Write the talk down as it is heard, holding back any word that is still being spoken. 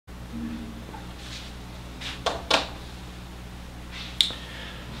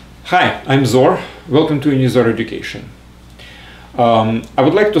Hi, I'm Zor. Welcome to Unizor Education. I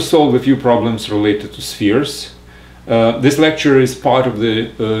would like to solve a few problems related to spheres. This lecture is part of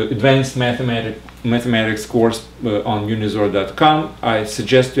the advanced mathematics course on unizor.com. I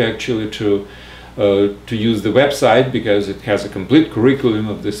suggest you actually to use the website because it has a complete curriculum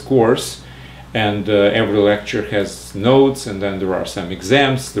of this course, and every lecture has notes, and then there are some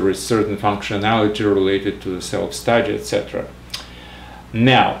exams. There is certain functionality related to self-study, etc.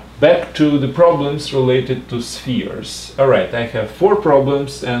 Now, back to the problems related to spheres. Alright, I have 4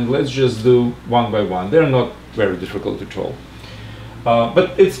 problems, and let's just do one by one. They're not very difficult at all.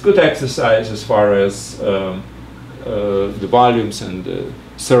 But it's good exercise as far as the volumes and the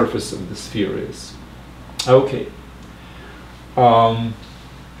surface of the sphere is. Okay. The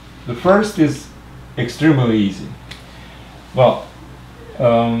first is extremely easy. Well,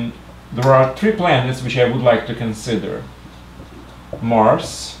 there are 3 planets which I would like to consider.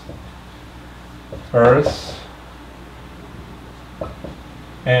 Mars, Earth,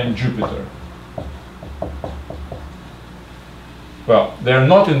 and Jupiter. Well, they're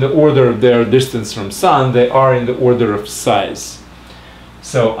not in the order of their distance from Sun, they are in the order of size.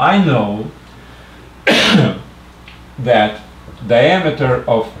 So I know that diameter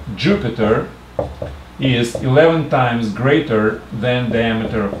of Jupiter is 11 times greater than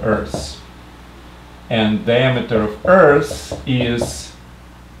diameter of Earth. And diameter of Earth is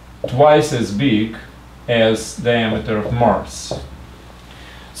twice as big as diameter of Mars.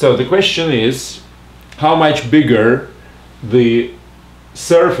 So the question is, how much bigger the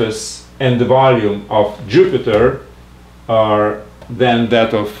surface and the volume of Jupiter are than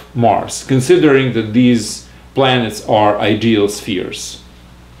that of Mars, considering that these planets are ideal spheres?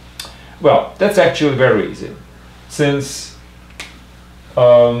 Well, that's actually very easy. Since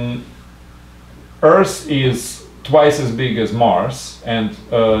Earth is twice as big as Mars, and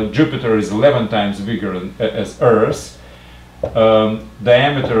Jupiter is 11 times bigger as Earth,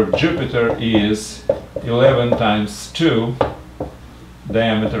 diameter of Jupiter is 11 times 2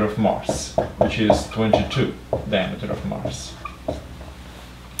 diameter of Mars, which is 22 diameter of Mars.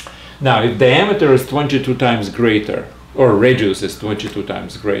 Now, if diameter is 22 times greater, or radius is 22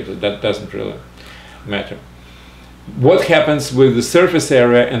 times greater, that doesn't really matter. What happens with the surface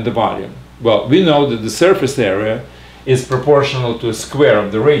area and the volume? Well, we know that the surface area is proportional to a square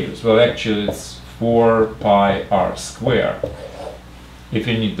of the radius. Well, actually it's 4 pi r square, if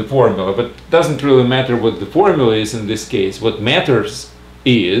you need the formula, but it doesn't really matter what the formula is in this case. What matters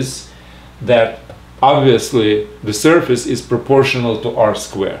is that obviously the surface is proportional to r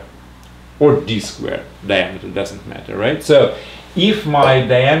square, or d square, diameter doesn't matter, right? So if my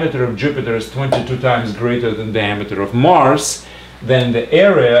diameter of Jupiter is 22 times greater than diameter of Mars, then the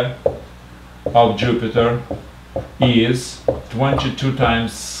area of Jupiter is 22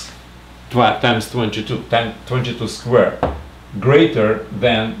 times 22 square, greater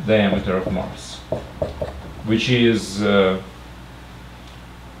than diameter of Mars, which is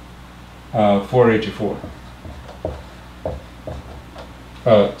 484.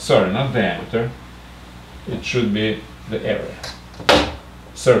 Sorry, not diameter, it should be the area,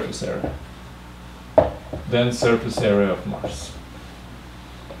 surface area, then surface area of Mars.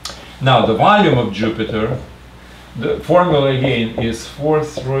 Now, the volume of Jupiter, the formula again is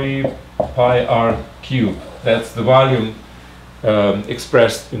 43 pi r cubed. That's the volume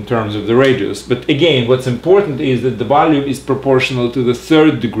expressed in terms of the radius. But again, what's important is that the volume is proportional to the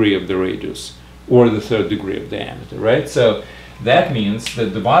 3rd degree of the radius, or the 3rd degree of diameter, right? So that means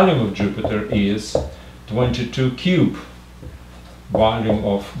that the volume of Jupiter is 22 cube volume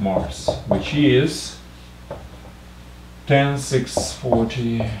of Mars, which is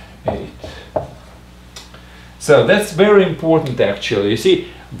 10,648. So that's very important actually. You see,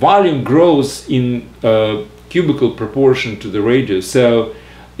 volume grows in cubical proportion to the radius. So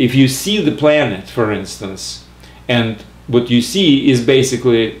if you see the planet, for instance, and what you see is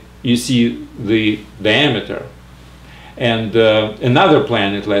basically, you see the diameter, and another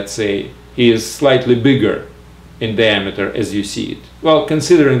planet, let's say, is slightly bigger in diameter as you see it. Well,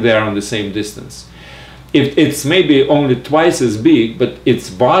 considering they are on the same distance. If it's maybe only twice as big, but its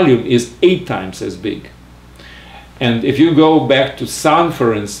volume is 8 times as big. And if you go back to Sun,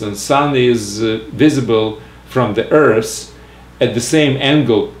 for instance, Sun is visible from the Earth at the same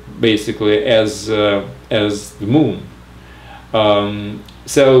angle, basically, as the Moon.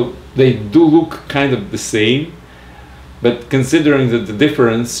 So they do look kind of the same, but considering that the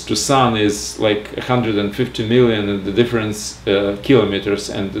difference to Sun is like 150 million, and the difference kilometers,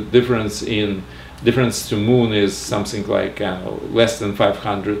 and the difference to Moon is something like less than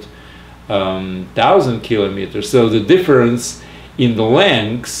 500,000 kilometers. So the difference in the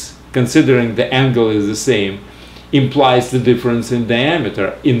lengths considering the angle is the same, implies the difference in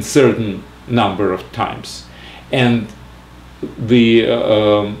diameter in certain number of times. And the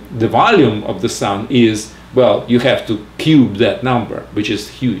volume of the sun is, well, you have to cube that number, which is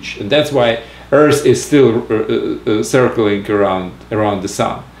huge. And that's why Earth is still circling around the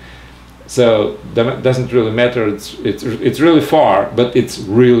sun. So that doesn't really matter. It's really far, but it's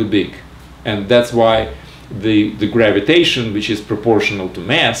really big. And that's why the gravitation, which is proportional to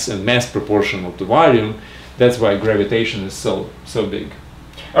mass, and mass proportional to volume, that's why gravitation is so big.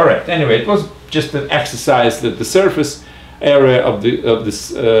 All right. Anyway, it was just an exercise that the surface area of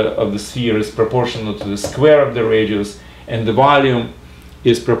the sphere is proportional to the square of the radius, and the volume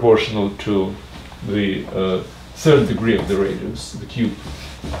is proportional to the third degree of the radius, the cube.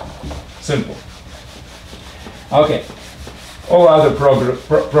 Simple. Okay. All other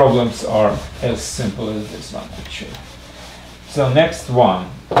problems are as simple as this one, actually. So next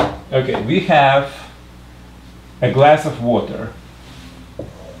one. Okay, we have a glass of water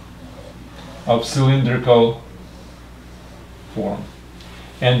of cylindrical form,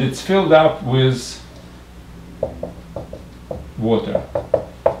 and it's filled up with water,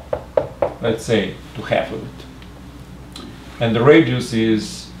 let's say to half of it, and the radius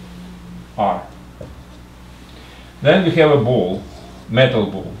is r. Then we have a ball, metal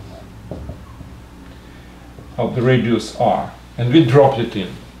ball, of the radius r, and we dropped it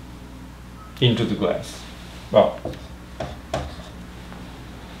into the glass. Well,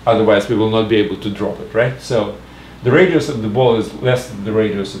 otherwise we will not be able to drop it, right? So the radius of the ball is less than the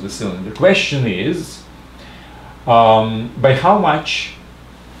radius of the cylinder. The question is, by how much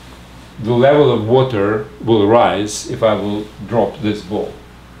the level of water will rise if I will drop this ball?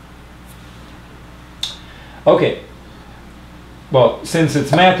 Okay. Well, since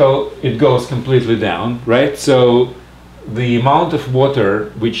it's metal, it goes completely down, right? So the amount of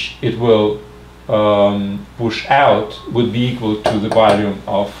water which it will push out would be equal to the volume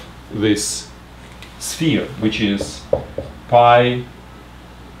of this sphere, which is pi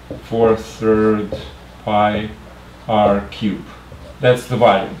 4/3 pi r cube. That's the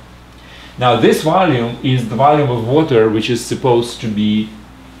volume. Now this volume is the volume of water which is supposed to be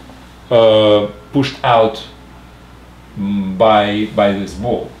pushed out by this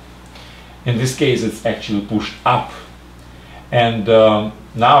ball. In this case, it's actually pushed up. And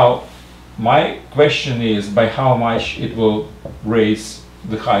now my question is, by how much it will raise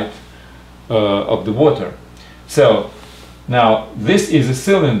the height of the water. So now this is a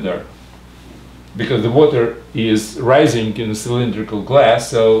cylinder, because the water is rising in a cylindrical glass,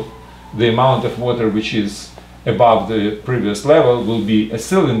 so the amount of water which is above the previous level will be a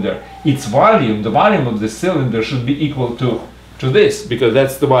cylinder. Its volume, the volume of the cylinder, should be equal to this, because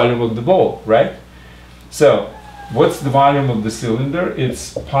that's the volume of the ball, right? So what's the volume of the cylinder?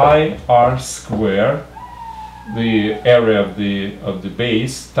 It's pi r square, the area of the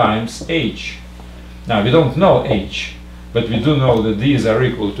base, times h. Now we don't know h, but we do know that these are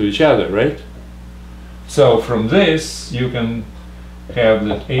equal to each other, right? So from this you can have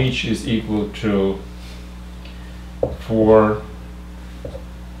that h is equal to 4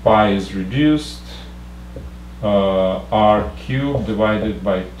 pi is reduced r cubed divided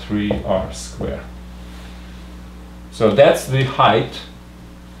by 3r square. So that's the height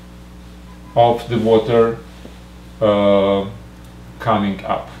of the water coming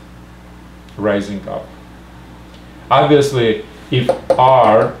up, rising up. Obviously, if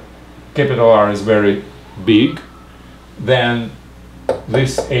r, capital R, is very big, then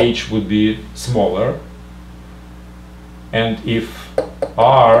this h would be smaller. And if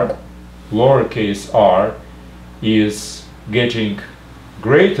r, lowercase r, is getting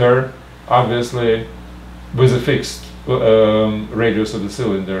greater, obviously with a fixed radius of the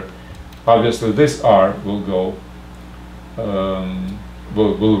cylinder, obviously this r will go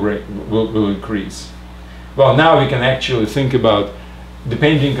will increase. Well, now we can actually think about,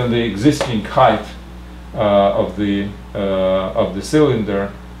 depending on the existing height of the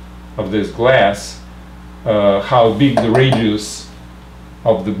cylinder, of this glass, how big the radius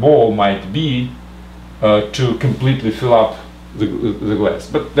of the ball might be to completely fill up the glass.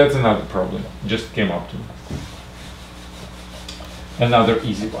 But that's another problem, just came up to me. Another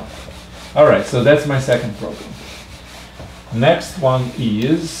easy one. Alright, so that's my second problem. Next one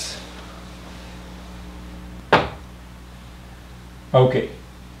is, okay,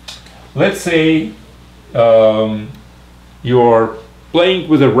 let's say you're playing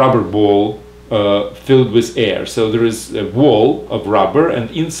with a rubber ball filled with air. So there is a wall of rubber, and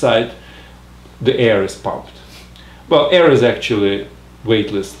inside the air is pumped. Well, air is actually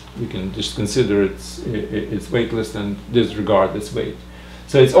weightless. We can just consider it's weightless and disregard its weight.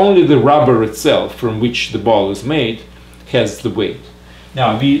 So it's only the rubber itself from which the ball is made has the weight.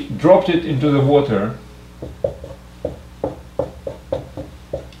 Now we dropped it into the water,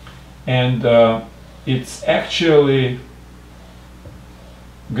 and it's actually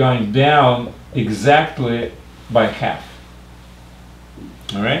going down exactly by half.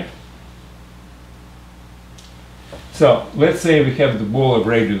 All right? So let's say we have the ball of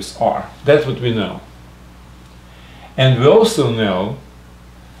radius r. That's what we know. And we also know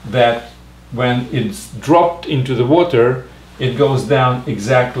that when it's dropped into the water, it goes down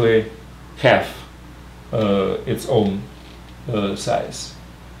exactly half its own size.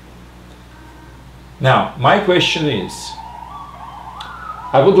 Now, my question is,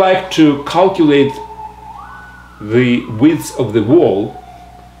 I would like to calculate the width of the wall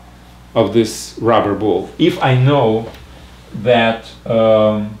of this rubber ball if I know that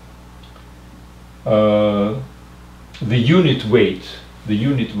the unit weight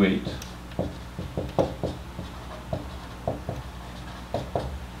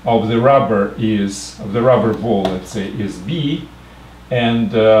of the rubber ball, let's say, is B,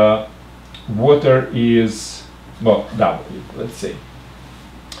 and water is, well, W, let's say.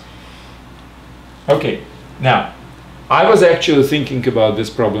 Okay, now I was actually thinking about this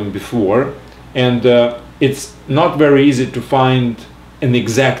problem before, and it's not very easy to find an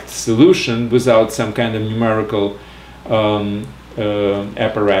exact solution without some kind of numerical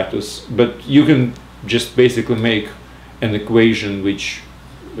apparatus, but you can just basically make an equation which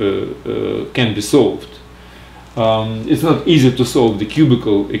can be solved. It's not easy to solve the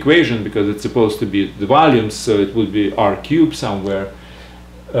cubical equation because it's supposed to be the volumes, so it would be r cubed somewhere.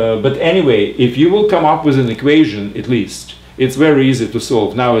 But anyway, if you will come up with an equation, at least, it's very easy to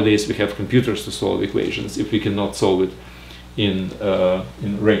solve. Nowadays we have computers to solve equations if we cannot solve it in a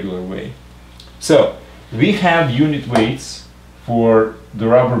regular way. So we have unit weights for the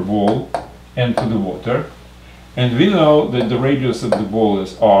rubber ball and for the water, and we know that the radius of the ball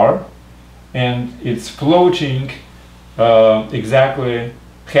is r, and it's floating, exactly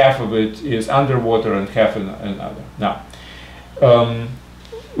half of it is underwater and half in another. Now,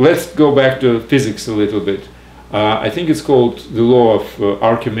 let's go back to physics a little bit. I think it's called the law of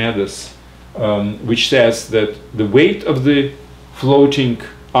Archimedes, which says that the weight of the floating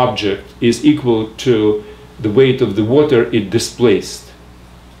object is equal to the weight of the water it displaced.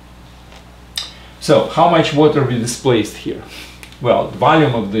 So, how much water we displaced here? Well, the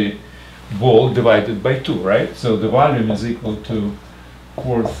volume of the ball divided by 2, right? So the volume is equal to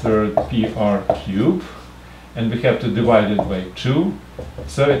 4/3 PR cube, and we have to divide it by 2,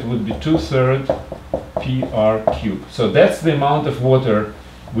 so it would be 2/3 PR cube. So that's the amount of water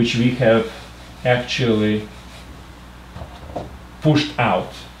which we have actually pushed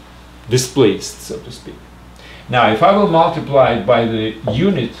out, displaced, so to speak. Now, if I will multiply it by the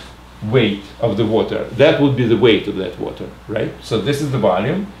unit weight of the water, that would be the weight of that water, right? So this is the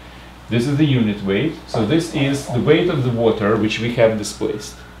volume, this is the unit weight, so this is the weight of the water which we have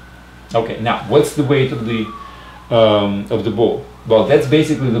displaced. Okay, now what's the weight of the ball? Well, that's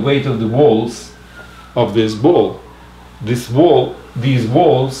basically the weight of the walls of this ball. These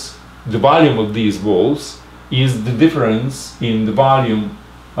walls, the volume of these walls is the difference in the volume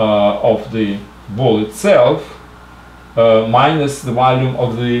of the ball itself minus the volume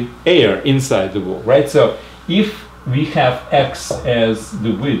of the air inside the ball, right? So if we have x as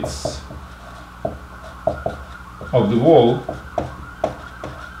the width of the wall,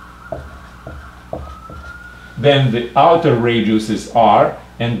 then the outer radius is r,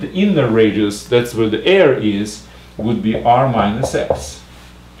 and the inner radius, that's where the air is, would be r minus x,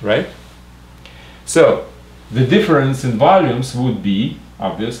 right? So the difference in volumes would be,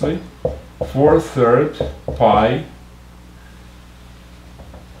 obviously, 4/3 pi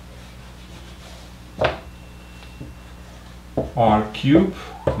r cube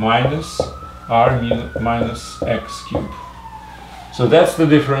minus r minus x cube. So that's the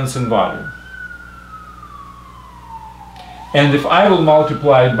difference in volume. And if I will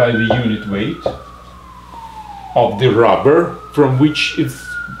multiply it by the unit weight of the rubber from which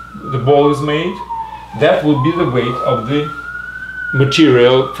the ball is made, that would be the weight of the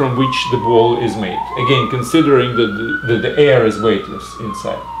material from which the ball is made. Again, considering that the air is weightless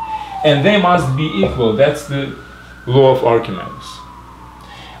inside. And they must be equal. That's the law of Archimedes.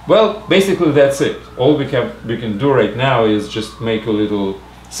 Well, basically that's it. All we can do right now is just make a little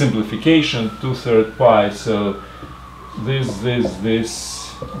simplification, 2/3 pi, so this,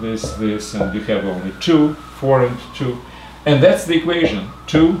 and you have only 2, 4 and 2. And that's the equation,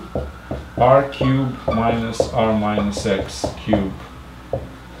 2 r cube minus r minus x cube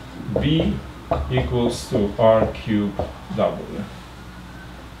b equals to r cube w.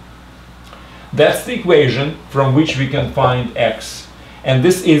 That's the equation from which we can find x. And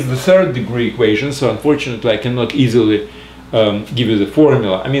this is the third degree equation, so unfortunately I cannot easily give you the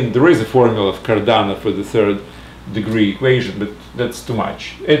formula. I mean, there is a formula of Cardano for the third degree equation, but that's too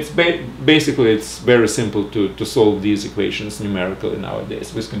much. It's basically it's very simple to solve these equations numerically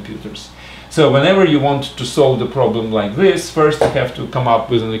nowadays with computers. So whenever you want to solve the problem like this, first you have to come up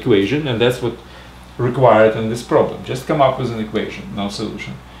with an equation, and that's what required in this problem. Just come up with an equation, no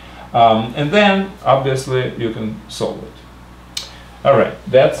solution. And then obviously you can solve it. All right,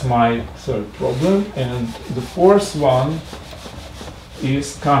 that's my third problem, and the fourth one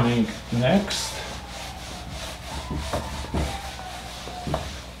is coming next.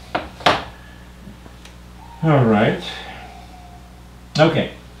 All right.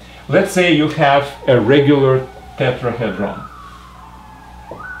 Okay. Let's say you have a regular tetrahedron.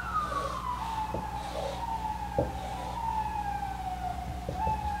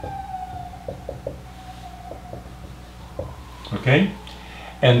 Okay?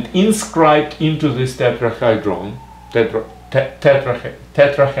 And inscribed into this tetrahedron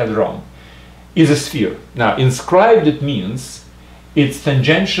is a sphere. Now, inscribed, it means it's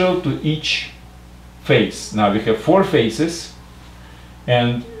tangential to each face. Now, we have 4 faces,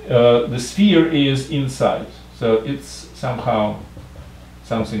 and the sphere is inside. So it's somehow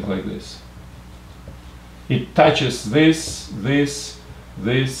something like this. It touches this, this,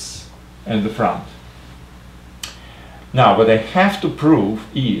 this, and the front. Now, what I have to prove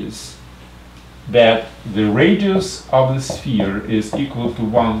is that the radius of the sphere is equal to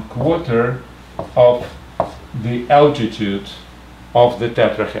 1/4 of the altitude of the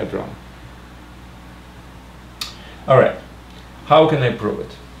tetrahedron. All right, how can I prove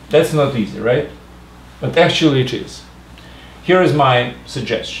it? That's not easy, right? But actually it is. Here is my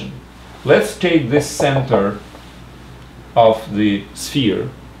suggestion. Let's take this center of the sphere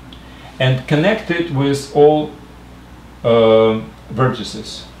and connect it with all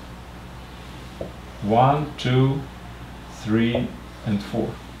vertices. 1, 2, 3, and 4.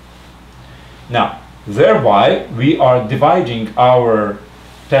 Now, thereby we are dividing our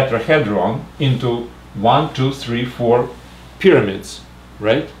tetrahedron into 1, 2, 3, 4 pyramids,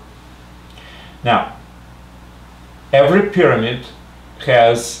 right? Now, every pyramid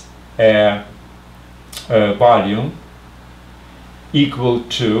has a volume equal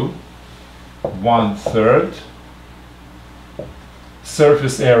to 1/3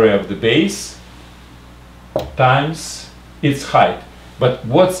 surface area of the base times its height. But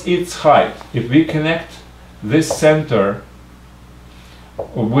what's its height? If we connect this center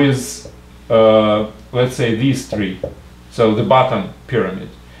with, let's say, these 3, so the bottom pyramid,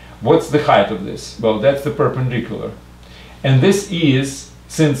 what's the height of this? Well, that's the perpendicular. And this is,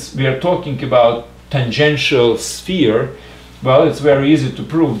 since we are talking about tangential sphere, well, it's very easy to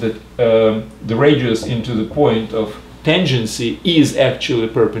prove that the radius into the point of tangency is actually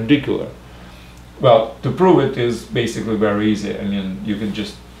perpendicular. Well, to prove it is basically very easy. I mean, you can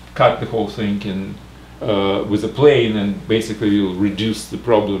just cut the whole thing in with a plane, and basically you'll reduce the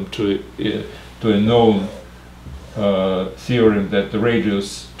problem to a known theorem that the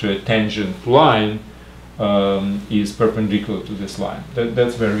radius to a tangent line is perpendicular to this line.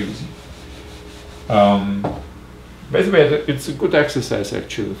 That's very easy. Basically, it's a good exercise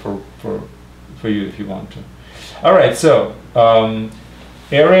actually for you if you want to. All right, so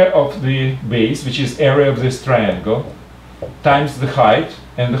area of the base, which is area of this triangle, times the height,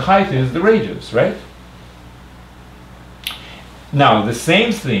 and the height is the radius, right? Now, the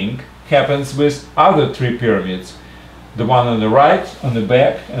same thing happens with other 3 pyramids, the one on the right, on the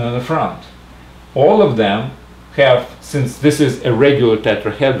back, and on the front. All of them have, since this is a regular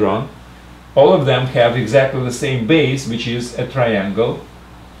tetrahedron, all of them have exactly the same base, which is a triangle,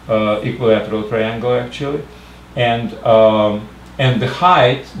 equilateral triangle actually, and the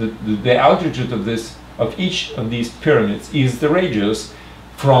height, the altitude of each of these pyramids is the radius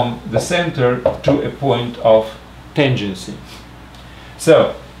from the center to a point of tangency.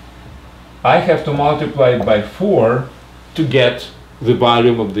 So I have to multiply it by 4 to get the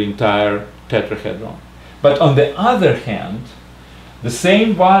volume of the entire tetrahedron. But on the other hand, the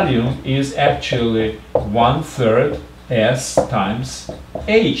same volume is actually 1/3 s times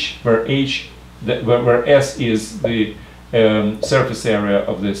h, where s is the surface area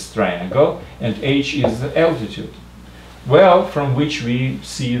of this triangle and h is the altitude. Well, from which we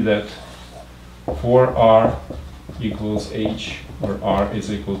see that 4r equals h, or r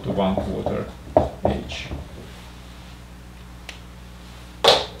is equal to 1/4 h.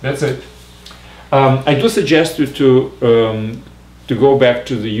 That's it. I do suggest you to go back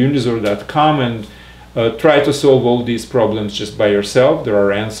to the unizor.com and Try to solve all these problems just by yourself. There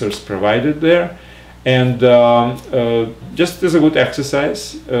are answers provided there. And just as a good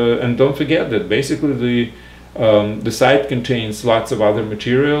exercise, and don't forget that basically the site contains lots of other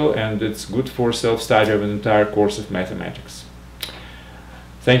material, and it's good for self-study of an entire course of mathematics.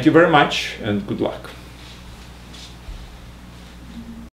 Thank you very much, and good luck.